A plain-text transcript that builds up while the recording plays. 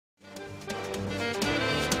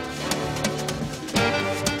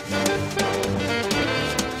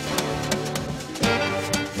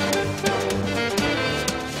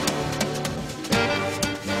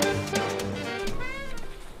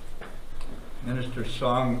Minister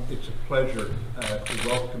Song, it's a pleasure to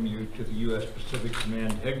welcome you to the U.S. Pacific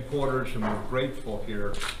Command headquarters, and we're grateful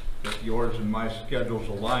here that yours and my schedules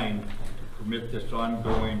align to permit this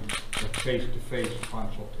ongoing face-to-face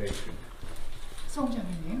consultation.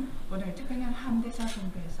 송장관님, 오늘 특별한 함대사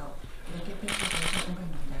본부에서 이렇게 뵙게 온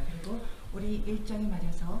겁니다. 그리고 우리 일정이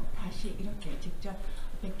맞아서 다시 이렇게 직접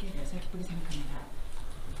뵙게 돼서 기쁘게 생각합니다.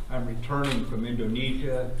 I'm returning from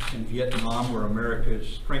Indonesia and Vietnam, where America is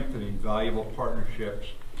strengthening valuable partnerships.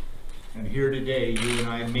 And here today, you and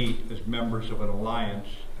I meet as members of an alliance,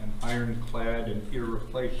 an ironclad and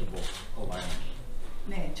irreplaceable alliance.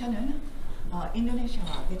 네, 저는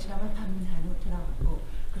인도네시아와 베트남을 방문한 후 돌아왔고,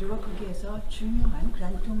 그리고 거기에서 중요한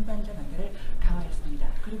그런 동반자 관계를 강화했습니다.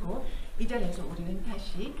 그리고 이 자리에서 우리는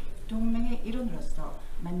다시 동맹의 일원으로서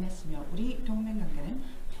만났으며, 우리 동맹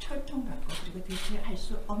관계는 철통받고 그리고 대체할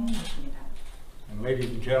수 없는 것입니다. And ladies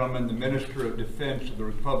and gentlemen, the Minister of Defense of the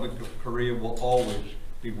Republic of Korea will always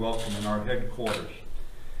be welcome in our headquarters.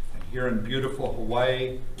 And here in beautiful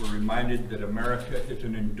Hawaii, we're reminded that America is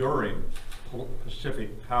an enduring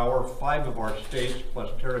Pacific power. 5 of our states plus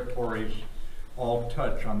territories all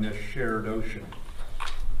touch on this shared ocean.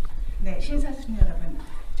 네, 신사숙녀 여러분,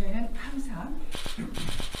 저희는 항상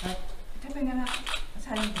태평양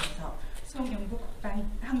사령부에서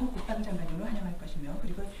한국 국방장관으로 환영할 것이며,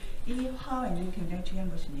 그리고 이 하와이는 굉장히 중요한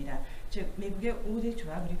것입니다. 즉 미국의 5대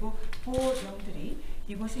주와 그리고 보호령들이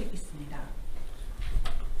이곳에 있습니다.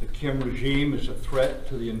 The Kim regime is a threat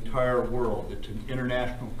to the entire world. It's an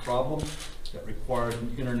international problem that requires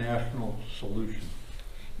an international solution.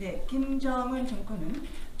 네, 김정은 정권은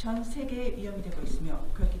전 세계에 위험이 되고 있으며,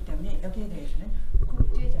 그렇기 때문에 여기에 대해서는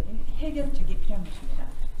국제적인 해결책이 필요한 것입니다.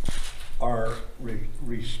 Our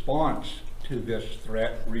response to this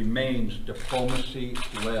threat remains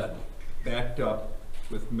diplomacy-led, backed up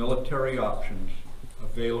with military options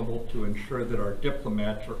available to ensure that our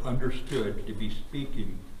diplomats are understood to be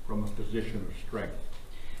speaking from a position of strength.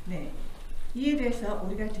 네, 이에 대해서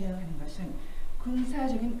우리가 대응하는 것은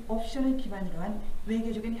군사적인 옵션을 기반으로 한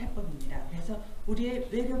외교적인 해법입니다. 그래서 우리의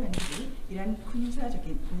외교관들이 이러한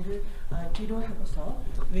군사적인 우리를 뒤로 하고서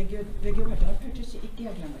외교 활동을 펼칠 수 있게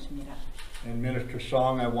하기 위한 것입니다. And Minister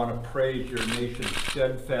Song, I want to praise your nation's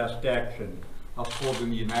steadfast action upholding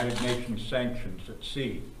the United Nations sanctions at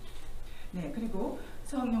sea. 네, 그리고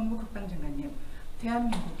성영무 국방장관님,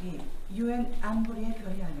 대한민국이 UN 안보리의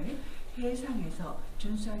결의안을 해상에서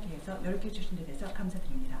준수하기 위해서 노력해 주신 데 대해서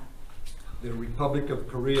감사드립니다. The Republic of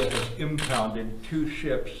Korea has impounded 2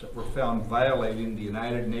 ships that were found violating the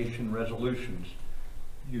United Nations resolutions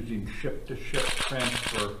using ship-to-ship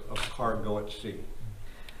transfer of cargo at sea.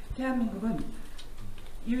 대한민국은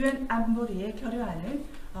UN 안보리의 결의안을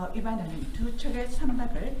위반하는 2척의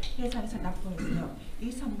선박을 해상에서 납포했으며,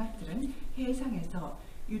 이 선박들은 해상에서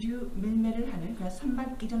유류 밀매를 하는 그런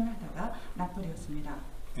선박 이전을 하다가 납포되었습니다.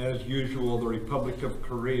 As usual, the Republic of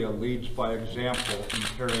Korea leads by example in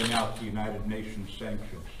carrying out the United Nations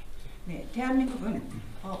sanctions. 네, 대한민국은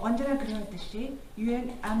언제나 그러했듯이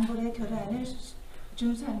UN 안보리의 결의안을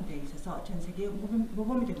준수하는 데 있어서 전 세계에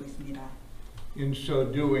모범이 되고 있습니다. In so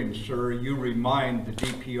doing, sir, you remind the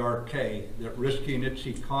DPRK that risking its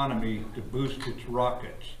economy to boost its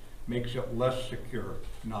rockets makes it less secure,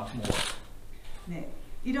 not more. 네,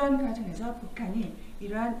 이런 과정에서 북한이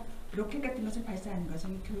이러한 로켓 같은 것을 발사하는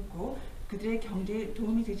것은 결코 그들의 경제에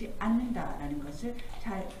도움이 되지 않는다라는 것을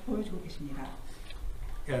잘 보여주고 계십니다.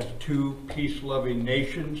 As 2 peace-loving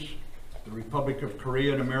nations, the Republic of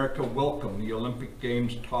Korea and America welcome the Olympic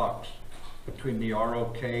Games talks between the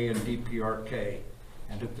ROK and DPRK,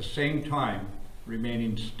 and at the same time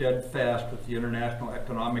remaining steadfast with the international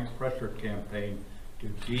economic pressure campaign to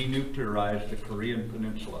denuclearize the Korean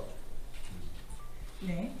Peninsula.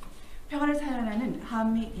 네, 평화를 살아나는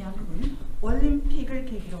한미 양국은 올림픽을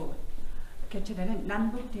계기로 개최되는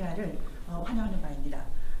남북 대화를 환영하는 바입니다.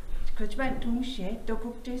 그렇지만 동시에 또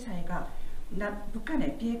국제사회가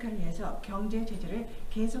북한의 비핵화를 위해서 경제 제재를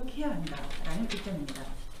계속해야 한다라는 입장입니다.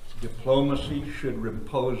 Diplomacy should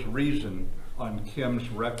impose reason on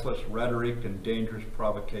Kim's reckless rhetoric and dangerous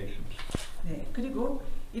provocations. 네, 그리고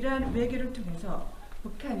이러한 외교를 통해서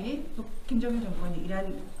북한이 김정은 정권이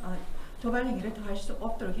이러한 도발 행위를 더 할 수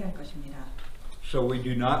없도록 해야 할 것입니다. So we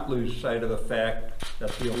do not lose sight of the fact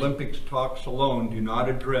that the Olympics talks alone do not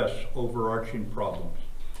address overarching problems.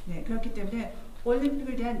 네, 그렇기 때문에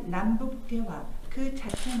올림픽에 대한 남북 대화 그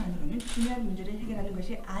자체만으로는 중요한 문제를 해결하는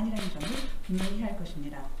것이 아니라는 점을 분명히 해야 할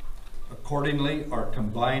것입니다. Accordingly, our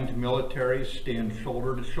combined militaries stand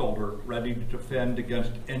shoulder to shoulder, ready to defend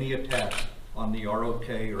against any attack on the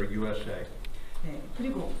ROK or USA. 네,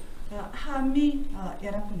 그리고 한미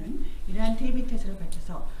연합군은 이러한 대비 태세를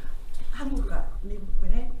갖춰서 한국과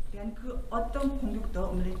미국군에 대한 그 어떤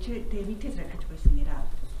공격도 물리칠 대비 태세를 가지고 있습니다.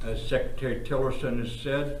 As Secretary Tillerson has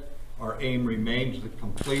said, our aim remains the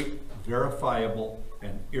complete, verifiable,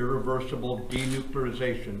 and irreversible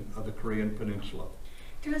denuclearization of the Korean Peninsula.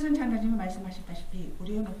 틸러슨 장관님이 말씀하셨다시피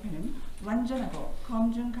우리의 목표는 완전하고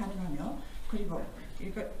검증 가능하며 그리고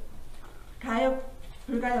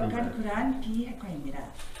불가역한 그러한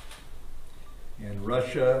비핵화입니다. And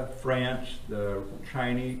Russia, France, the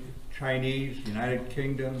Chinese, United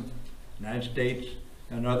Kingdom, United States,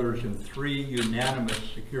 and others in 3 unanimous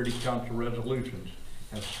Security Council resolutions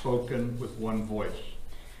have spoken with one voice.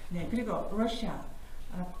 네, 그리고 러시아,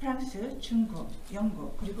 프랑스, 중국,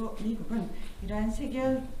 영국, 그리고 미국은 이러한 세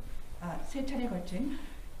차례에 걸친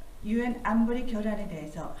UN 안보리 결의안에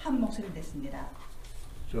대해서 한 목소리를 냈습니다.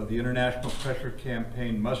 So the international pressure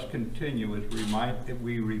campaign must continue as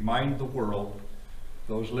we remind the world,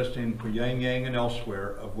 those listening in Pyongyang and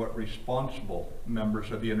elsewhere, of what responsible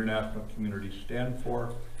members of the international community stand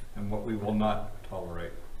for and what we will not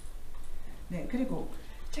tolerate. 네, 그리고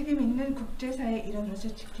책임 있는 국제사회의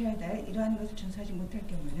일원으로서 지켜야 될 이러한 것을 준수하지 못할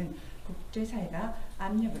경우에는 국제사회가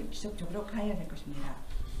압력을 지속적으로 가해야 될 것입니다.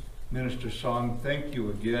 Minister Song, thank you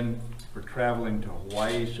again for traveling to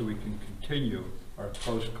Hawaii so we can continue our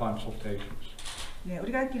close consultations. 네,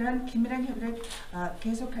 우리가 이런 긴밀한 협의를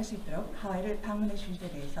계속할 수 있도록 하와이를 방문해 주신 데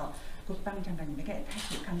대해서 국방장관님에게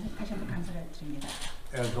다시 한번 감사를 드립니다.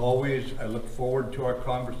 As always, I look forward to our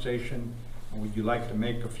conversation. Would you like to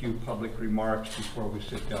make a few public remarks before we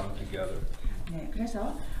sit down together? 네,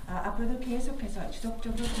 그래서 앞으로도 계속해서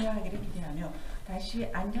지속적으로 대화하기를 기대하며 다시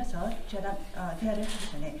앉아서 대화를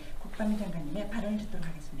하기 전에 국방장관님의 발언을 듣도록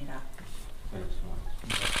하겠습니다.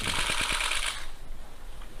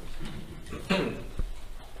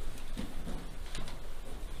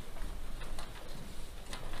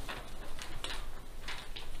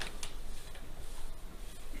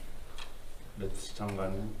 매티스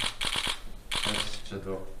장관님,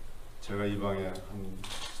 저도 제가 이 방에 한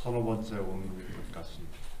서너 번째 오는 것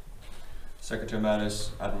같습니다. Secretary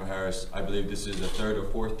Mattis, Admiral Harris, I believe this is the 3rd or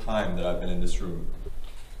 4th time that I've been in this room.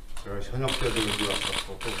 제가 현역 때도 여기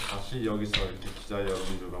왔었고 또 다시 여기서 이렇게 기자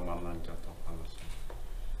여러분들과 만나니까 더 반갑습니다.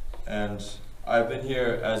 And I've been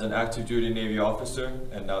here as an active duty Navy officer,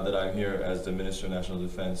 and now that I'm here as the Minister of National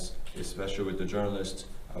Defense, especially with the journalists,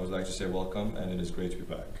 I would like to say welcome, and it is great to be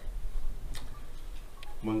back.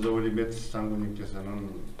 먼저 우리 매티스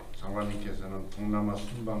장관님께서는 동남아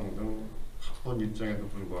순방 등 바쁜 일정에도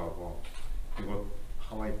불구하고 이곳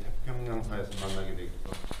하와이 태평양사에서 만나게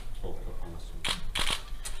되기도 더욱더 반갑습니다.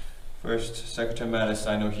 First, Secretary Mattis,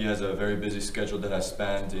 I know he has a very busy schedule that has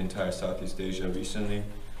spanned the entire Southeast Asia recently,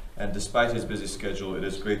 and despite his busy schedule, it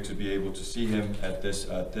is great to be able to see him at this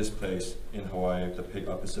place in Hawaii, the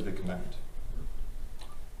Pacific Command.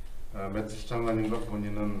 매티스 장관님과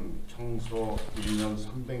본인은 평소 1년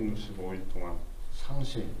 365일 동안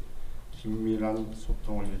상시 긴밀한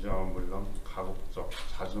소통을 유지하면 물론 가급적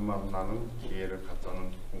자주 만나는 기회를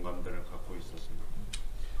갖자는 공감대를 갖고 있었습니다.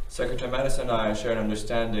 Secretary Mattis and I share an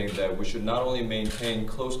understanding that we should not only maintain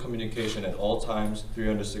close communication at all times,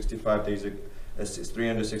 365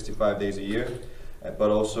 days a year, but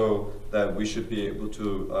also that we should be able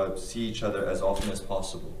to see each other as often as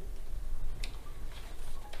possible.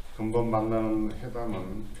 근본 만나는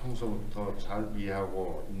회담은 평소부터 잘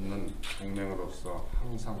이해하고 있는 동맹으로서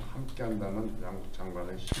항상 함께한다는 양국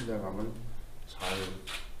장관의 신뢰감을 잘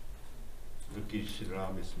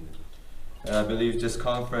느끼시리라 믿습니다. And I believe this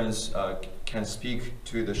conference can speak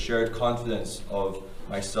to the shared confidence of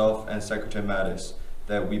myself and Secretary Mattis,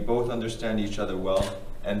 that we both understand each other well,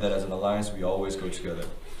 and that as an alliance we always go together.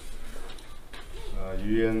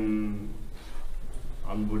 UN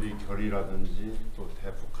안보리 결의라든지 또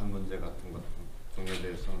대북한 문제 같은 것 등에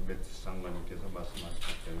대해서 매티스 장관님께서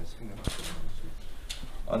말씀하셨기 때문에 생략하지 않습니다.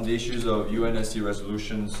 On the issues of UNSC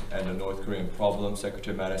resolutions and the North Korean problem,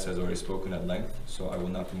 Secretary Mattis has already spoken at length, so I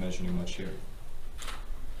will not be mentioning much here.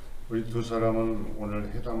 우리 두 사람은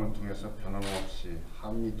오늘 회담을 통해서 변함없이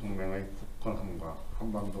한미 동맹의 굳건함과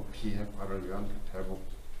한반도 비핵화를 위한 대북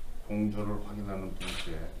공조를 확인하는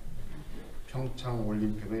동시에 평창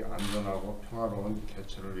올림픽의 안전하고 평화로운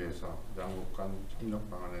개최를 위해서 양국 간 협력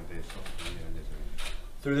방안에 대해서 논의할 예정입니다.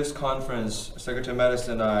 Through this conference, Secretary Mattis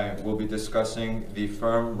and I will be discussing the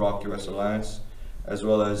firm ROK U.S. Alliance, as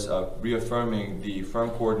well as reaffirming the firm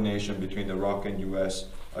coordination between the ROK and U.S.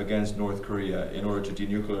 against North Korea in order to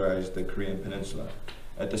denuclearize the Korean Peninsula.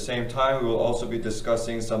 At the same time, we will also be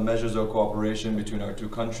discussing some measures of cooperation between our two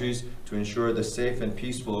countries to ensure the safe and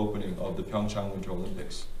peaceful opening of the Pyeongchang Winter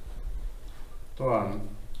Olympics. 또한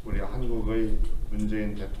우리 한국의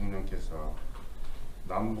문재인 대통령께서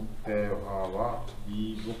남북 대화와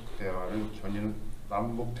미국 대화를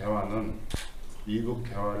남북 대화는 미국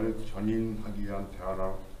대화를 견인하기 위한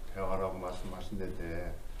대화라고 말씀하신 데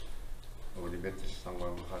대해 우리 매티스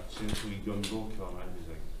장관과 같이 의견도 교환할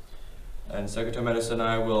예정입니다. And Secretary Mattis and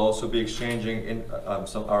I will also be exchanging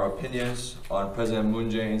our opinions on President Moon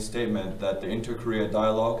Jae-in's statement that the inter-Korea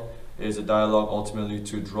dialogue is a dialogue ultimately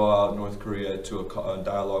to draw out North Korea to a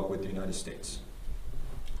dialogue with the United States.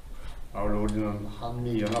 아울러 우리는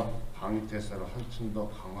한미연합 방위태세를 한층 더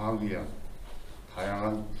강화하기 위한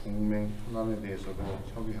다양한 동맹 현안에 대해서도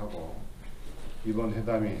협의하고 이번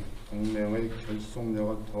회담이 동맹의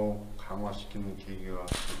결속력을 더욱 강화시키는 계기가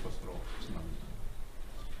될 것으로 확신합니다.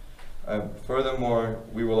 Furthermore,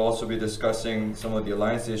 we will also be discussing some of the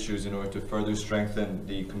alliance issues in order to further strengthen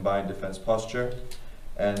the combined defense posture.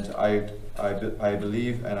 And I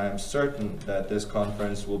believe and I am certain that this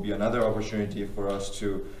conference will be another opportunity for us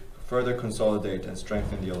to further consolidate and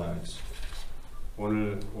strengthen the alliance.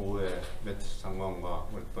 오늘 오후에 매티스 장관과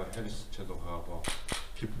웰버 해리스 제독하고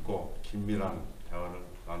깊고 긴밀한 대화를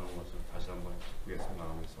나눈 것을 다시 한번 기쁘게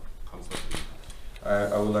생각하면서 감사드립니다.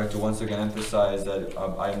 I would like to once again emphasize that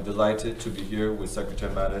I am delighted to be here with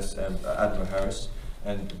Secretary Mattis and Admiral Harris,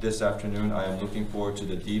 and this afternoon I am looking forward to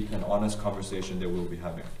the deep and honest conversation that we will be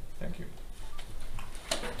having. Thank you.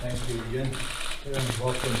 Thank you, Yin, and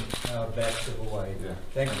welcome back to Hawaii. Yeah.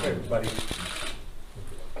 Thanks, everybody.